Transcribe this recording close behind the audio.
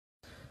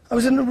I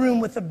was in a room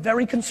with a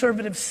very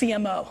conservative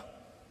CMO,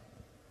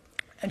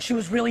 and she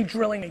was really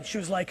drilling me. She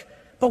was like,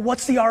 but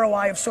what's the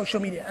ROI of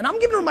social media? And I'm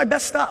giving her my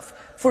best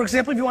stuff. For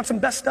example, if you want some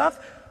best stuff,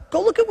 go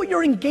look at what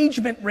your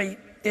engagement rate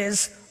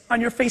is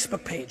on your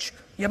Facebook page.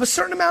 You have a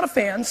certain amount of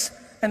fans,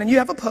 and then you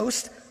have a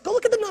post. Go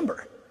look at the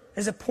number.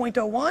 Is it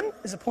 0.01?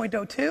 Is it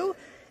 0.02?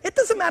 It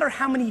doesn't matter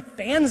how many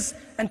fans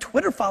and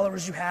Twitter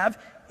followers you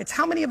have. It's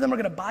how many of them are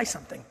gonna buy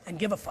something and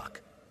give a fuck.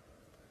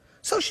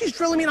 So she's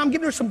drilling me, and I'm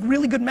giving her some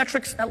really good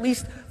metrics, at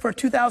least for a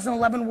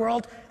 2011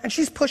 world, and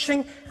she's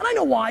pushing, and I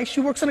know why.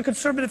 She works in a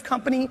conservative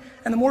company,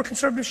 and the more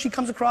conservative she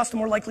comes across, the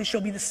more likely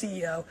she'll be the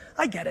CEO.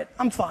 I get it,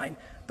 I'm fine.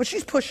 But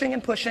she's pushing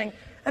and pushing,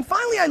 and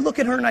finally I look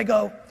at her and I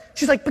go,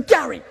 she's like, but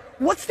Gary,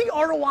 what's the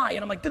ROI?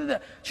 And I'm like, da-da-da.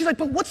 She's like,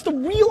 but what's the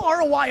real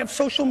ROI of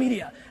social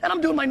media? And I'm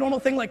doing my normal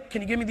thing, like,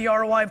 can you give me the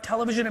ROI of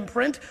television and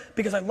print?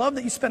 Because I love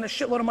that you spend a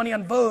shitload of money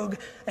on Vogue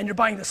and you're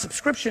buying the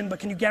subscription, but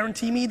can you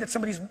guarantee me that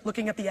somebody's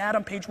looking at the ad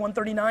on page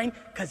 139?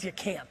 Because you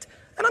can't.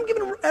 And I'm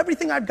giving her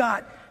everything I've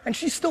got, and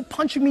she's still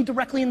punching me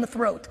directly in the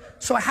throat.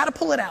 So I had to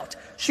pull it out.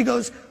 She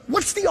goes,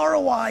 what's the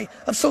ROI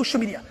of social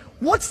media?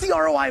 What's the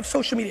ROI of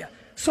social media?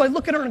 So I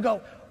look at her and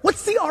go,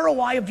 what's the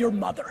ROI of your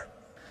mother?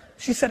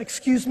 She said,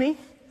 excuse me?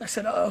 I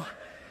said, uh-oh.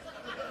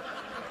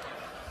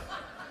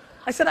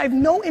 I said, I have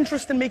no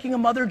interest in making a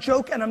mother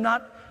joke, and I'm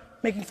not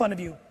making fun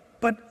of you.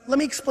 But let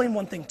me explain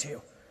one thing to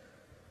you.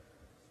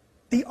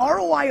 The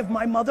ROI of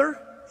my mother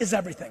is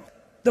everything.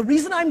 The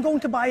reason I'm going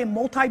to buy a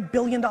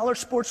multi-billion-dollar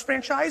sports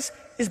franchise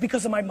is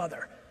because of my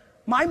mother.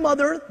 My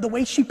mother, the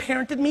way she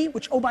parented me,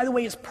 which, oh, by the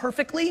way, is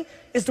perfectly,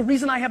 is the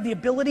reason I have the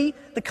ability,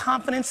 the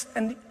confidence,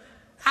 and the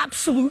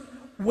absolute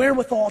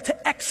wherewithal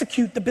to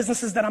execute the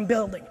businesses that I'm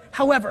building.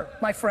 However,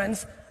 my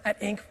friends, at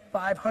Inc.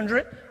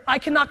 500, I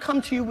cannot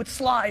come to you with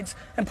slides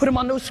and put them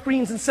on those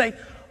screens and say,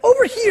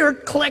 over here,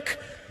 click,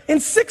 in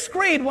 6th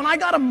grade when I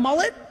got a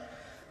mullet,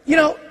 you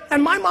know,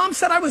 and my mom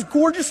said I was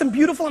gorgeous and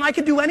beautiful and I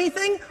could do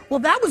anything,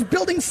 well, that was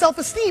building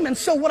self-esteem. And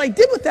so what I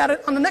did with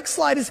that on the next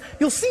slide is,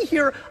 you'll see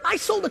here, I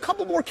sold a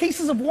couple more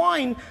cases of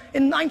wine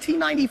in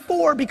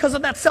 1994 because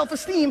of that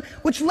self-esteem,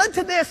 which led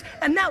to this,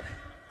 and now,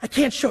 I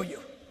can't show you.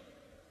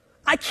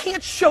 I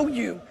can't show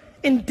you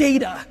in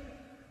data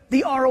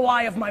the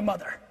ROI of my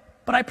mother.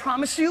 But I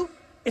promise you,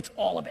 it's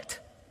all of it.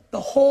 The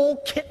whole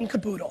kit and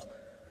caboodle.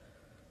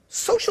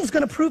 Social's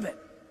gonna prove it.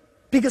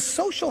 Because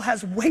social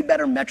has way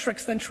better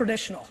metrics than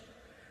traditional.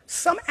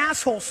 Some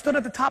asshole stood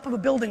at the top of a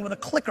building with a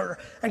clicker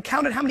and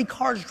counted how many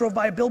cars drove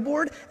by a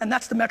billboard, and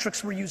that's the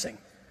metrics we're using.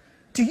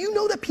 Do you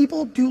know that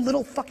people do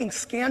little fucking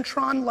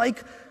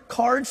Scantron-like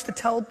cards to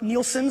tell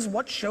Nielsen's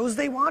what shows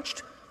they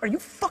watched? Are you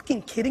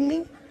fucking kidding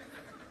me?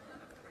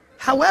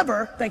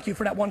 However, thank you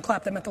for that one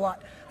clap, that meant a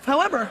lot.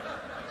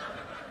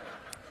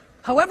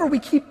 However, we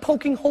keep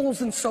poking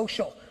holes in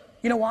social.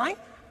 You know why?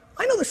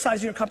 I know the size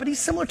of your company is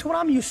similar to what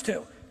I'm used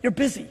to. You're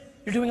busy,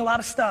 you're doing a lot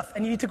of stuff,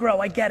 and you need to grow,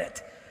 I get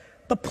it.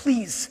 But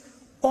please,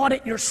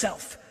 audit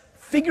yourself.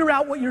 Figure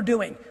out what you're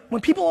doing. When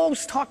people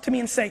always talk to me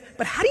and say,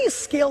 but how do you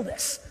scale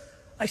this?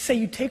 I say,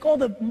 you take all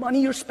the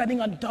money you're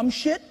spending on dumb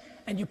shit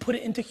and you put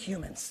it into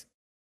humans.